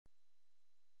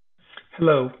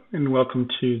Hello, and welcome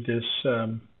to this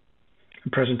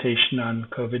presentation on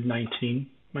COVID-19.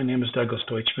 My name is Douglas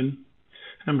Deutschman.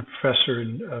 I'm a professor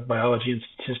in biology and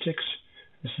statistics.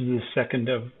 This is the second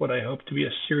of what I hope to be a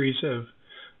series of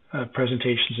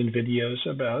presentations and videos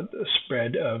about the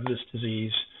spread of this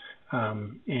disease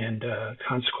and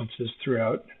consequences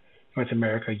throughout North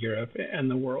America, Europe, and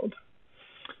the world.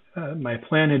 My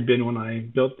plan had been, when I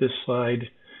built this slide,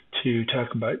 to talk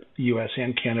about the US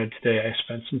and Canada today. I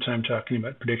spent some time talking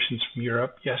about predictions from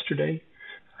Europe yesterday.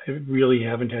 I really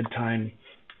haven't had time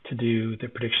to do the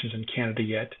predictions in Canada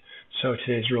yet, so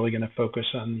today is really going to focus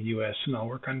on the US, and I'll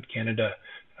work on Canada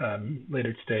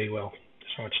later today. Well,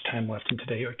 there's not much time left in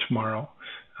today or tomorrow.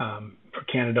 For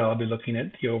Canada, I'll be looking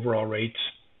at the overall rates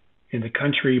in the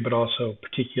country, but also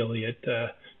particularly at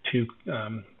two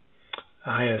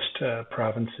highest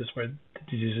provinces where the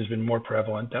disease has been more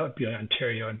prevalent. That would be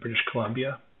Ontario and British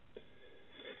Columbia.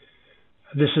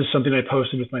 This is something I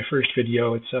posted with my first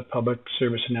video. It's a public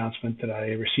service announcement that I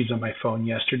received on my phone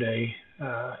yesterday,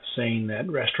 saying that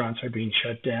restaurants are being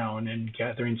shut down and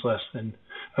gatherings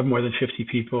of more than 50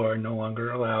 people are no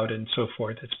longer allowed, and so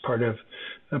forth. It's part of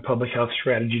a public health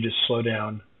strategy to slow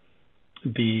down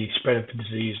the spread of the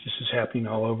disease. This is happening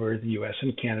all over the US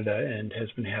and Canada and has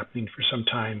been happening for some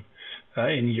time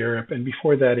in Europe, and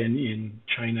before that in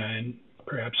China and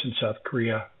perhaps in South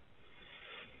Korea.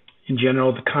 In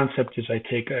general, the concept is I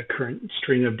take a current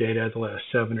string of data, the last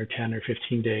 7 or 10 or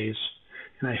 15 days,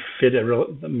 and I fit a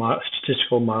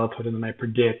statistical model to it, and then I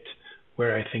predict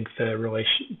where I think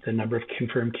the number of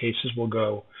confirmed cases will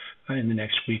go in the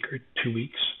next week or 2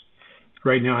 weeks.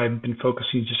 Right now, I've been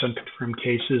focusing just on confirmed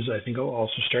cases. I think I'll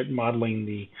also start modeling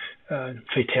the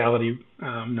fatality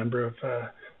number of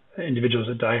individuals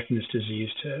that die from this disease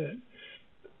to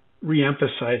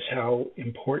reemphasize how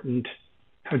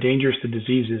dangerous the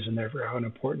disease is, and therefore how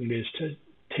important it is to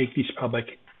take these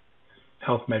public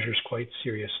health measures quite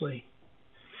seriously.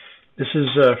 This is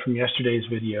from yesterday's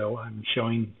video. I'm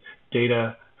showing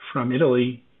data from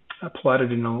Italy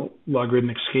plotted in a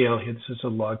logarithmic scale. Here, this is a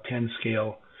log 10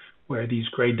 scale, where these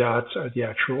gray dots are the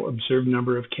actual observed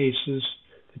number of cases.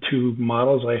 The two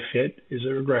models I fit is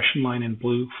a regression line in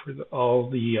blue for all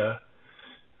the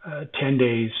 10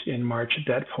 days in March at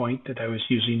that point that I was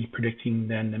using, predicting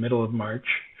then the middle of March.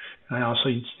 And I also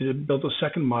built a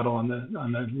second model on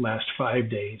the last 5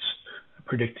 days,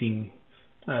 predicting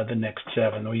the next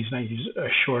 7. The reason I use a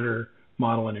shorter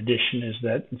model in addition is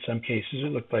that in some cases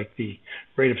it looked like the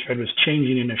rate of spread was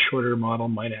changing, and a shorter model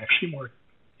might actually more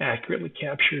accurately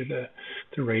capture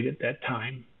the rate at that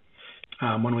time.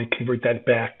 When we convert that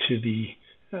back to the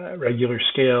regular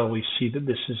scale, we see that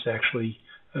this is actually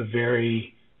a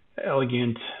very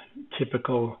elegant,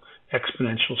 typical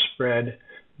exponential spread.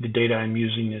 The data I'm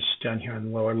using is down here on the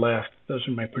lower left. Those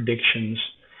are my predictions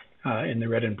in the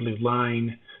red and blue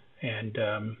line, and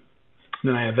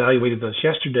then I evaluated those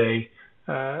yesterday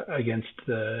against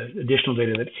the additional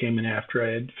data that came in after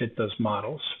I had fit those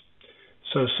models.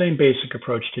 So same basic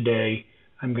approach today.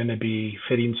 I'm going to be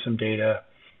fitting some data,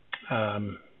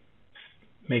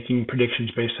 making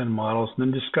predictions based on models,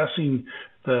 and then discussing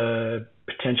the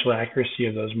potential accuracy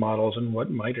of those models and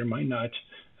what might or might not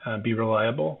be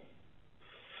reliable.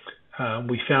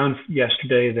 We found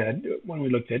yesterday that when we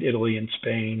looked at Italy and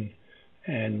Spain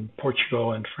and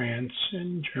Portugal and France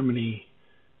and Germany,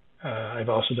 I've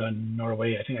also done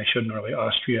Norway. I think I showed Norway,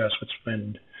 Austria,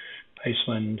 Switzerland,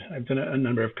 Iceland. I've done a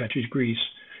number of countries, Greece.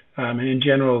 And in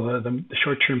general, the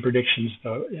short-term predictions,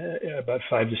 about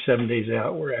 5 to 7 days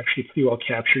out, were actually pretty well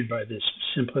captured by this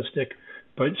simplistic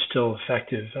but still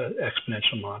effective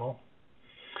exponential model.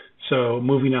 So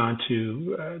moving on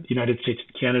to the United States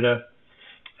and Canada.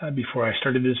 Before I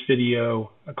started this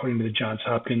video, according to the Johns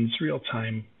Hopkins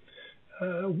real-time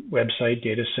website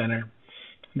data center,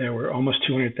 there were almost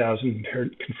 200,000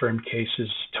 confirmed cases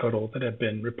total that have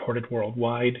been reported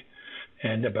worldwide,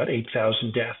 and about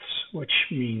 8,000 deaths, which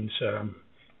means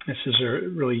this is a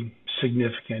really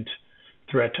significant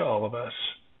threat to all of us.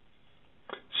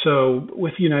 So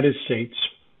with the United States,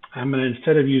 I'm going to,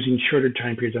 instead of using shorter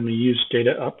time periods, I'm going to use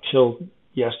data up till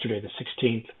yesterday, the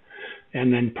 16th,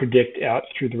 and then predict out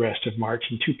through the rest of March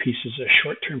in two pieces, a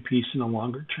short-term piece and a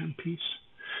longer-term piece.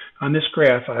 On this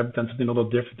graph, I've done something a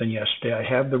little different than yesterday. I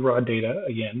have the raw data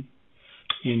again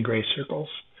in gray circles.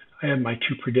 I have my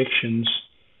two predictions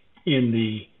in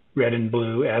the red and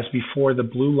blue. As before, the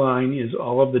blue line is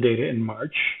all of the data in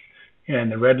March,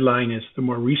 and the red line is the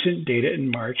more recent data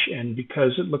in March. And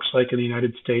because it looks like in the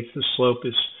United States the slope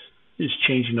is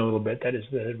changing a little bit, that is,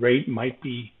 the rate might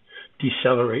be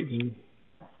decelerating,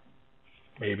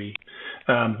 maybe.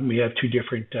 We have two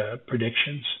different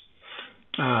predictions.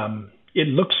 it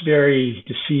looks very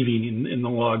deceiving in the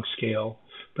log scale,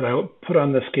 but I put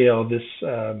on the scale this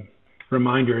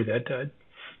reminder that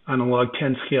on a log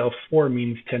 10 scale, 4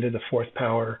 means 10 to the fourth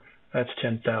power. That's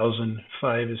 10,000.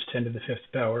 5 is 10 to the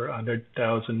fifth power,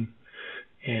 100,000.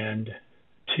 And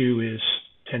 2 is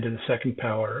 10 to the second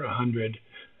power, 100.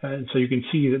 And so you can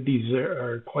see that these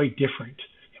are quite different.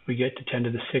 If we get to 10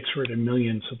 to the sixth, we're at a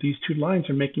million. So these two lines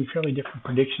are making fairly different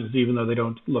predictions, even though they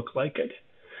don't look like it.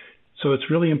 So it's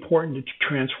really important to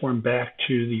transform back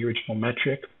to the original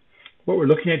metric. What we're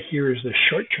looking at here is the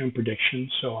short-term prediction.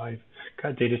 So I've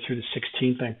got data through the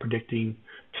 16th. I'm predicting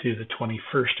to the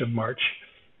 21st of March.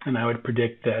 And I would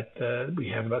predict that we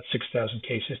have about 6,000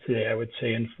 cases today. I would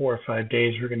say in 4 or 5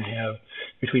 days, we're going to have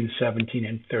between 17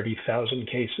 and 30,000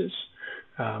 cases.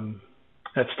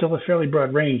 That's still a fairly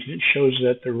broad range. And it shows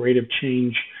that the rate of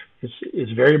change is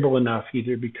variable enough,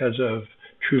 either because of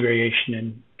true variation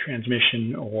in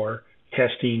transmission or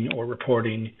testing or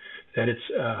reporting, that it's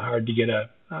hard to get a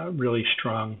really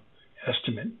strong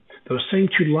estimate. Those same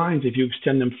two lines, if you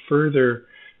extend them further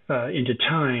into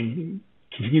time,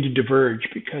 continue to diverge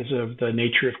because of the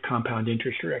nature of compound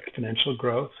interest or exponential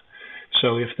growth.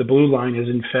 So if the blue line is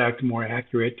in fact more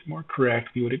accurate, more correct,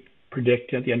 we would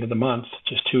predict at the end of the month,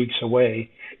 just 2 weeks away,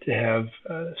 to have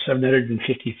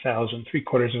 750,000,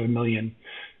 750,000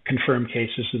 confirmed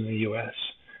cases in the U.S.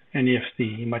 And if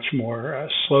the much more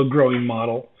slow-growing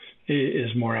model is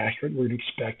more accurate, we're going to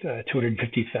expect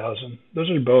 250,000. Those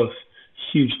are both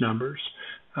huge numbers.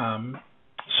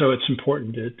 So it's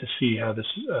important to see how this,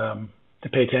 to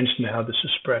pay attention to how this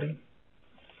is spreading.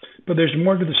 But there's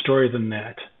more to the story than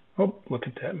that. Oh, look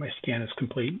at that. My scan is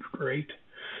complete. Great.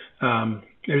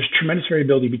 There's tremendous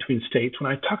variability between states.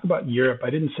 When I talk about Europe, I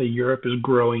didn't say Europe is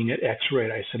growing at X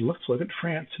rate. I said, let's look at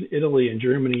France and Italy and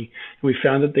Germany. And we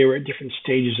found that they were at different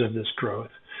stages of this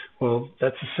growth. Well,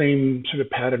 that's the same sort of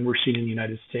pattern we're seeing in the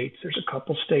United States. There's a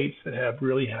couple states that have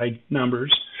really high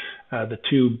numbers. The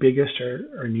two biggest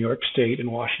are New York State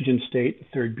and Washington State, the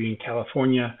third being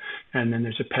California. And then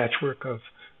there's a patchwork of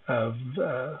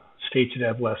states that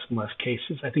have less and less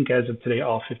cases. I think as of today,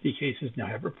 all 50 cases now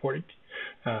have reported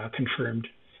confirmed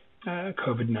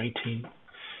COVID-19.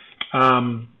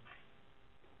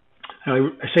 I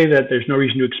say that there's no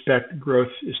reason to expect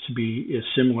growth is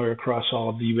similar across all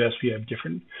of the U.S. We have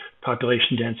different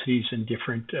population densities in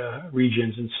different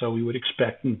regions, and so we would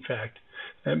expect, in fact,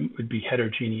 that it would be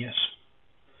heterogeneous.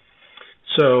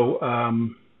 So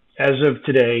as of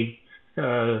today,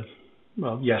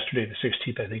 yesterday, the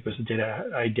 16th, I think, was the data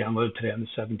I downloaded today on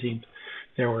the 17th.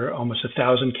 There were almost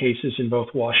 1,000 cases in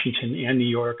both Washington and New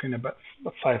York, and about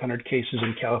 500 cases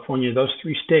in California. Those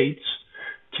three states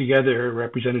together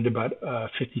represented about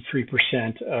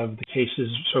 53% of the cases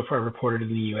so far reported in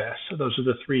the U.S. So those are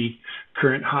the three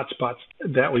current hotspots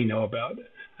that we know about.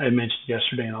 I mentioned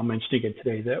yesterday, and I'll mention again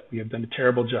today, that we have done a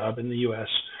terrible job in the U.S.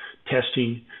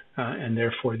 testing, and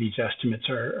therefore these estimates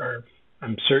are,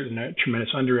 I'm certain, a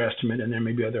tremendous underestimate, and there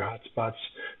may be other hotspots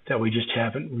that we just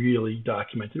haven't really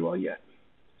documented well yet.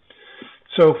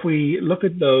 So if we look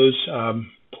at those,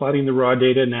 plotting the raw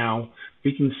data now,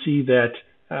 we can see that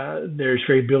there's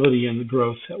variability in the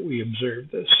growth that we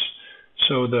observe this.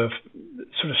 So the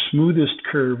sort of smoothest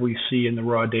curve we see in the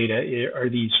raw data are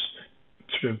these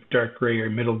sort of dark gray or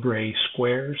middle gray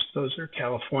squares. Those are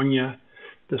California.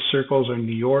 The circles are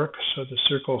New York. So the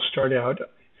circles start out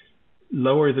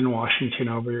lower than Washington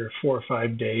over 4 or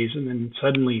 5 days and then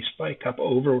suddenly spike up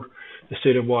over the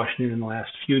state of Washington in the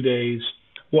last few days.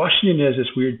 Washington has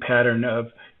this weird pattern of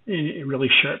really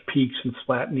sharp peaks and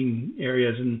flattening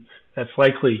areas, and that's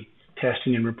likely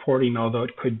testing and reporting, although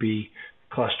it could be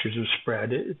clusters of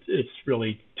spread. It's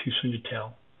really too soon to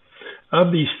tell.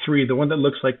 Of these three, the one that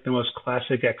looks like the most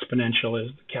classic exponential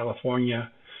is the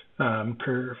California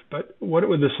curve. But what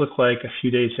would this look like a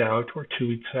few days out or 2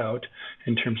 weeks out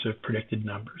in terms of predicted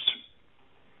numbers?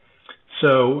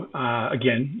 So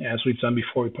again, as we've done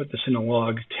before, we put this in a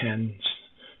log 10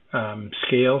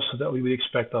 scale so that we would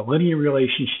expect a linear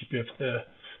relationship if the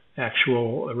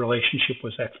actual relationship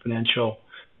was exponential.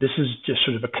 This is just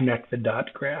sort of a connect the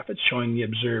dot graph. It's showing the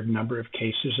observed number of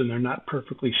cases, and they're not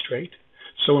perfectly straight.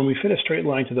 So when we fit a straight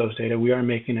line to those data, we are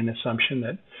making an assumption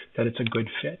that it's a good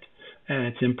fit. And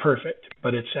it's imperfect,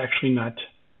 but it's actually not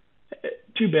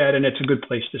too bad, and it's a good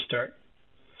place to start.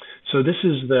 So this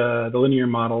is the linear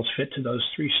models fit to those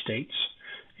three states.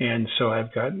 And so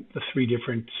I've got the three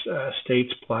different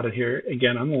states plotted here,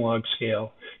 again, on the log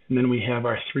scale. And then we have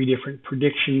our three different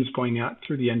predictions going out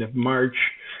through the end of March.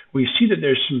 We see that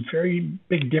there's some very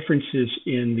big differences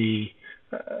in the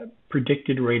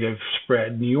predicted rate of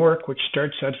spread. New York, which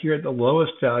starts out here at the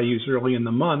lowest values early in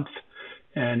the month,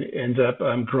 and ends up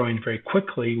growing very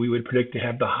quickly, we would predict to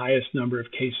have the highest number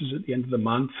of cases at the end of the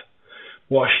month.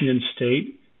 Washington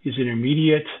State is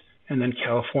intermediate, and then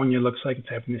California looks like it's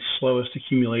having the slowest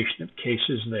accumulation of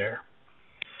cases there.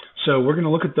 So we're going to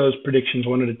look at those predictions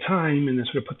one at a time and then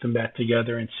sort of put them back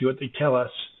together and see what they tell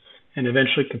us, and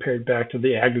eventually compare it back to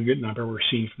the aggregate number we're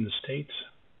seeing from the states.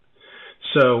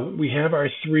 So we have our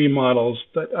three models.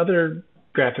 That other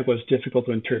graphic was difficult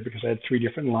to interpret because I had three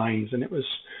different lines and it was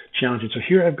challenging. So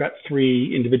here I've got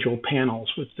three individual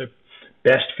panels with the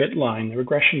best fit line, the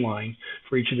regression line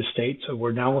for each of the states. So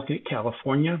we're now looking at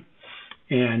California,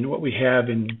 and what we have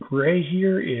in gray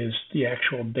here is the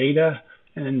actual data,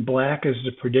 and in black is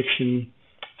the prediction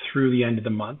through the end of the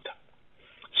month.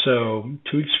 So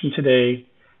 2 weeks from today,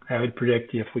 I would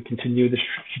predict if we continue this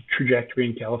trajectory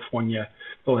in California,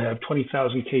 we'll have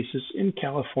 20,000 cases in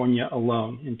California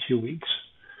alone in 2 weeks.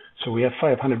 So we have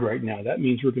 500 right now. That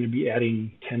means we're going to be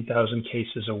adding 10,000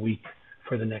 cases a week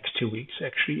for the next 2 weeks.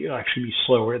 Actually, it'll actually be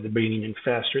slower at the beginning and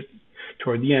faster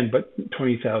toward the end, but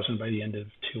 20,000 by the end of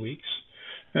 2 weeks.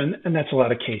 And that's a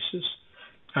lot of cases.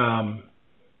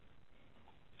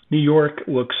 New York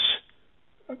looks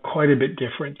quite a bit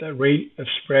different. The rate of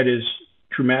spread is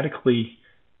dramatically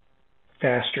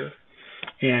faster.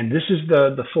 And this is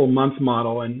the full month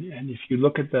model. And if you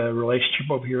look at the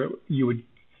relationship over here, you would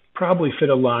probably fit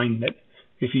a line that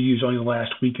if you use only the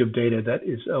last week of data, that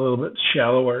is a little bit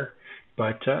shallower.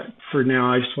 But for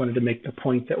now, I just wanted to make the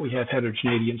point that we have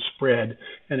heterogeneity in spread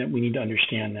and that we need to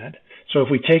understand that. So if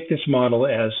we take this model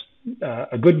as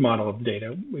a good model of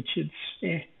data, which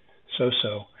it's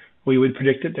so-so, we would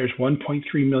predict that there's 1.3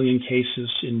 million cases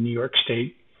in New York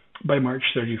State by March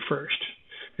 31st.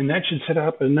 And that should set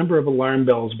up a number of alarm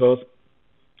bells, both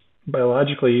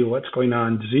biologically, what's going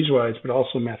on disease-wise, but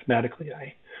also mathematically.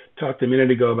 I talked a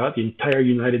minute ago about the entire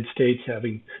United States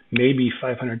having maybe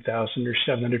 500,000 or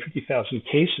 750,000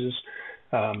 cases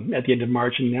at the end of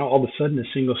March, and now all of a sudden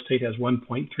a single state has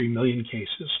 1.3 million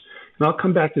cases. And I'll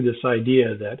come back to this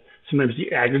idea that sometimes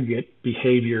the aggregate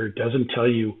behavior doesn't tell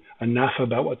you enough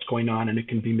about what's going on, and it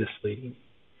can be misleading.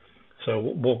 So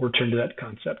we'll return to that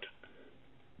concept.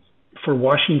 For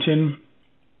Washington,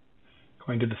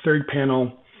 going to the third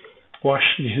panel,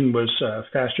 Washington was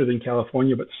faster than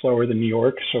California, but slower than New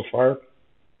York so far.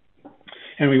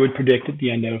 And we would predict at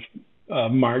the end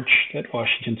of March that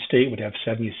Washington State would have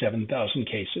 77,000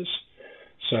 cases.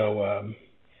 So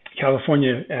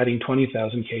California adding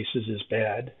 20,000 cases is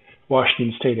bad.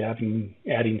 Washington State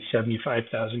adding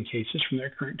 75,000 cases from their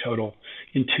current total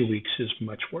in 2 weeks is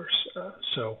much worse.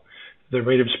 So the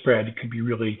rate of spread could be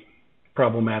really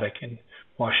problematic in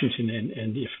Washington,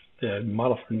 and if the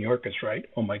model for New York is right,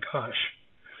 oh my gosh.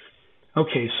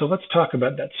 Okay, so let's talk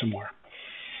about that some more.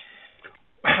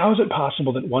 How is it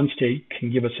possible that one state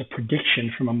can give us a prediction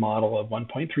from a model of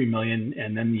 1.3 million,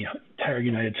 and then the entire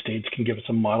United States can give us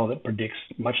a model that predicts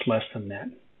much less than that?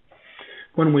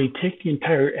 When we take the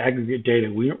entire aggregate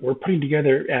data, we're putting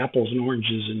together apples and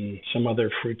oranges and some other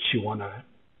fruits you want to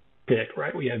pick,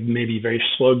 right? We have maybe very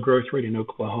slow growth rate in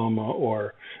Oklahoma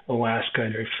or Alaska,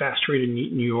 and very fast rate in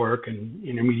New York and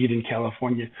intermediate in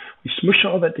California. We smush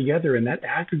all that together, and that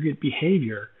aggregate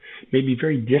behavior may be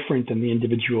very different than the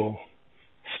individual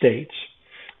states.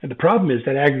 And the problem is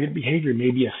that aggregate behavior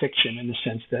may be a fiction in the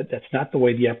sense that that's not the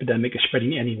way the epidemic is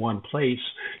spreading in any one place.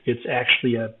 It's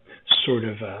actually a sort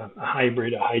of a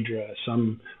hybrid, a hydra,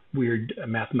 some weird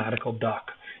mathematical duck.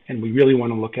 And we really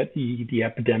want to look at the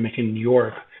epidemic in New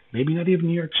York, maybe not even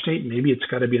New York State, maybe it's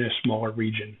got to be in a smaller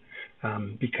region,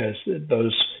 because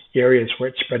those areas where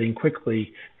it's spreading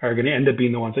quickly are going to end up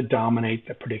being the ones that dominate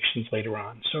the predictions later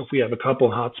on. So if we have a couple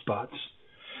hotspots,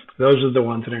 those are the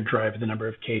ones that are driving the number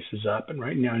of cases up. And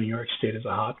right now, New York State is a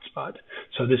hotspot.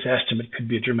 So this estimate could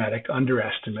be a dramatic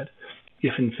underestimate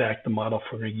if, in fact, the model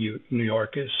for New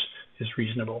York is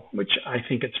reasonable, which I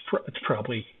think it's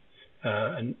probably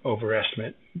an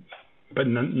overestimate. But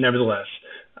nevertheless,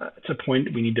 it's a point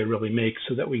that we need to really make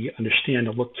so that we understand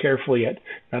and look carefully at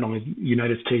not only the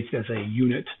United States as a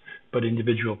unit, but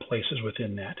individual places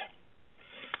within that.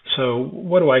 So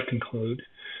what do I conclude?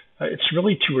 It's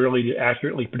really too early to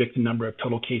accurately predict the number of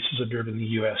total cases observed in the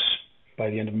U.S. by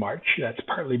the end of March. That's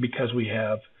partly because we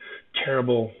have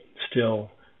terrible, still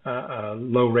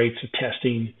low rates of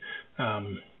testing.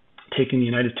 Taking the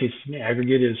United States in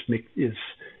aggregate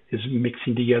is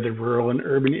mixing together rural and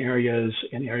urban areas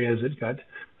and areas that got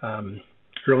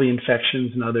early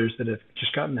infections and others that have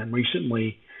just gotten them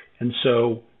recently. And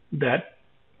so that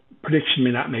prediction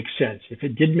may not make sense. If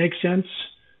it did make sense,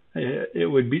 it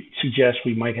would suggest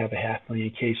we might have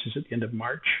 500,000 cases at the end of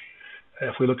March.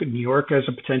 If we look at New York as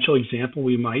a potential example,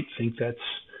 we might think that's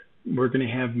we're going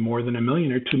to have more than 1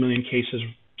 million or 2 million cases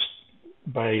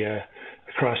by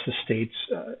across the states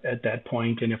at that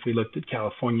point. And if we looked at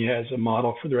California as a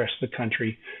model for the rest of the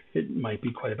country, it might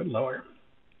be quite a bit lower.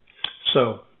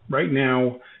 So right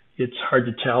now, it's hard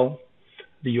to tell.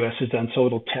 The U.S. has done so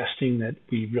little testing that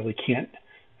we really can't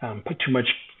put too much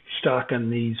stock on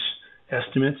these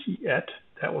estimates yet.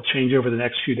 That will change over the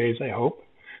next few days, I hope.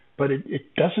 But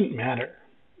it doesn't matter.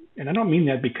 And I don't mean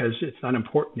that because it's not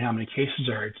important how many cases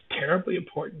are. It's terribly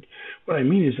important. What I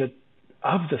mean is that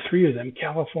of the three of them,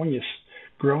 California's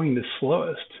growing the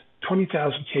slowest.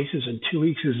 20,000 cases in 2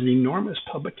 weeks is an enormous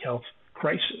public health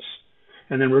crisis.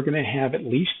 And then we're going to have at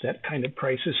least that kind of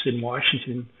crisis in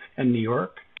Washington and New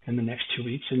York in the next 2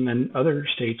 weeks. And then other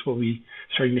states will be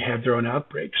starting to have their own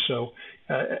outbreaks. So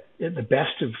in the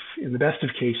best of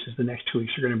cases, the next 2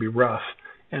 weeks are going to be rough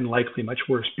and likely much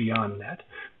worse beyond that.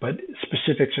 But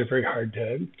specifics are very hard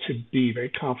to be very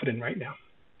confident right now.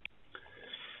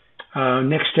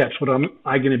 Next steps, what am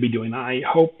I going to be doing? I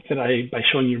hope that by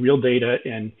showing you real data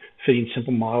and fitting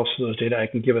simple models to those data, I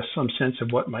can give us some sense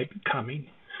of what might be coming.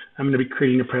 I'm going to be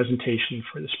creating a presentation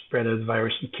for the spread of the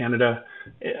virus in Canada,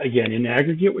 again, in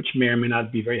aggregate, which may or may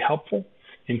not be very helpful.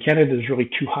 In Canada, there's really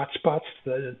two hotspots,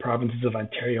 the provinces of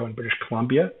Ontario and British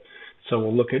Columbia. So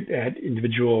we'll look at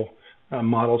individual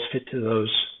models fit to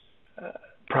those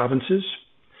provinces.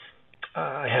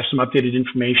 I have some updated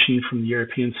information from the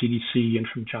European CDC and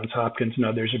from Johns Hopkins and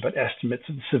others about estimates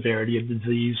of the severity of the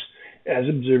disease as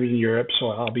observed in Europe. So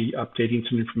I'll be updating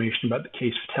some information about the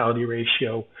case fatality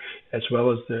ratio as well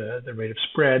as the rate of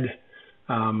spread.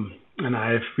 And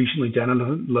I've recently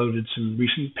downloaded some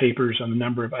recent papers on the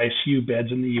number of ICU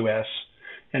beds in the U.S.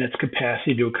 and its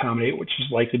capacity to accommodate, which is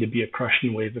likely to be a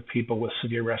crushing wave of people with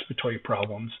severe respiratory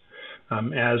problems.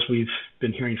 As we've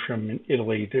been hearing from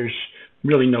Italy, there's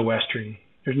really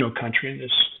there's no country in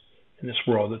this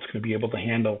world that's going to be able to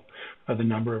handle the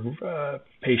number of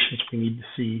patients we need to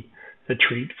see to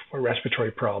treat for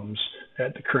respiratory problems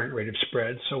at the current rate of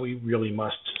spread. So we really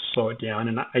must slow it down.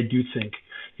 And I do think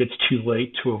it's too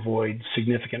late to avoid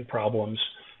significant problems.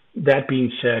 That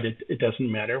being said, it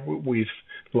doesn't matter. We've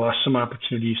lost some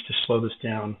opportunities to slow this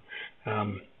down.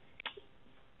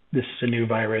 This is a new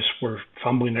virus. We're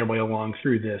fumbling our way along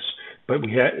through this. But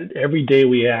every day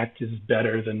we act is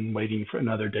better than waiting for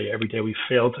another day. Every day we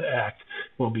fail to act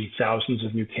will be thousands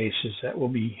of new cases that we'll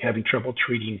be having trouble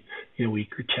treating in a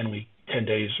week or 10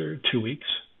 days or 2 weeks.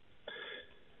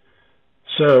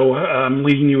 So I'm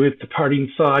leaving you with the parting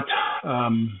thought, a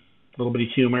little bit of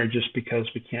humor just because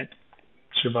we can't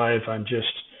survive on just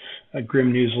a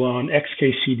grim news alone.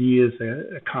 XKCD is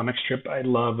a comic strip I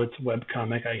love. It's a web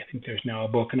comic. I think there's now a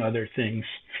book and other things.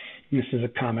 This is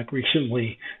a comic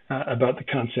recently about the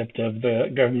concept of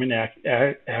the government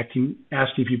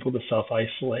asking people to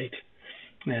self-isolate.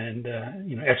 And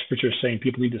experts are saying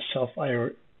people need to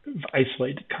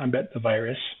self-isolate to combat the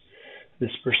virus.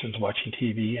 This person's watching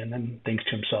TV and then thinks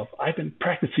to himself, I've been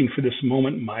practicing for this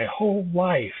moment my whole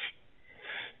life.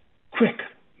 Quick,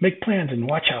 make plans and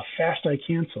watch how fast I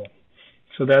cancel.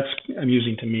 So that's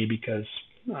amusing to me because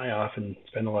I often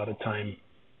spend a lot of time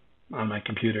on my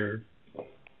computer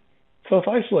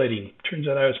self-isolating. Turns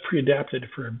out I was pre-adapted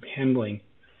for handling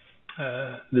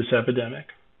this epidemic.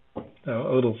 So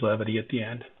a little levity at the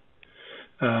end.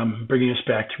 Bringing us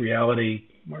back to reality,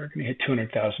 we're going to hit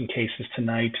 200,000 cases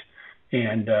tonight,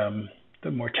 and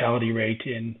the mortality rate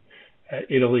in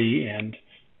Italy and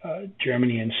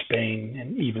Germany and Spain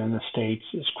and even in the States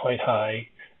is quite high.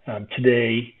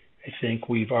 Today, I think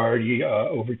we've already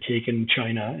overtaken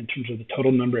China in terms of the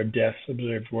total number of deaths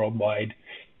observed worldwide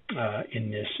in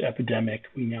this epidemic.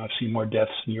 We now see more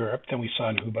deaths in Europe than we saw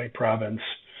in Hubei province,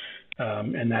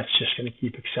 and that's just going to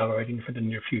keep accelerating for the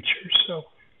near future. So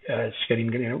it's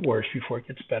getting worse before it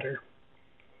gets better.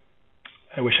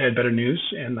 I wish I had better news,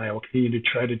 and I will continue to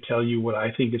try to tell you what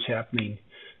I think is happening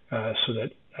so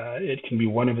that it can be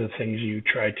one of the things you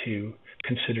try to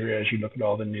consider as you look at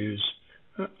all the news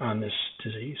on this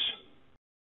disease.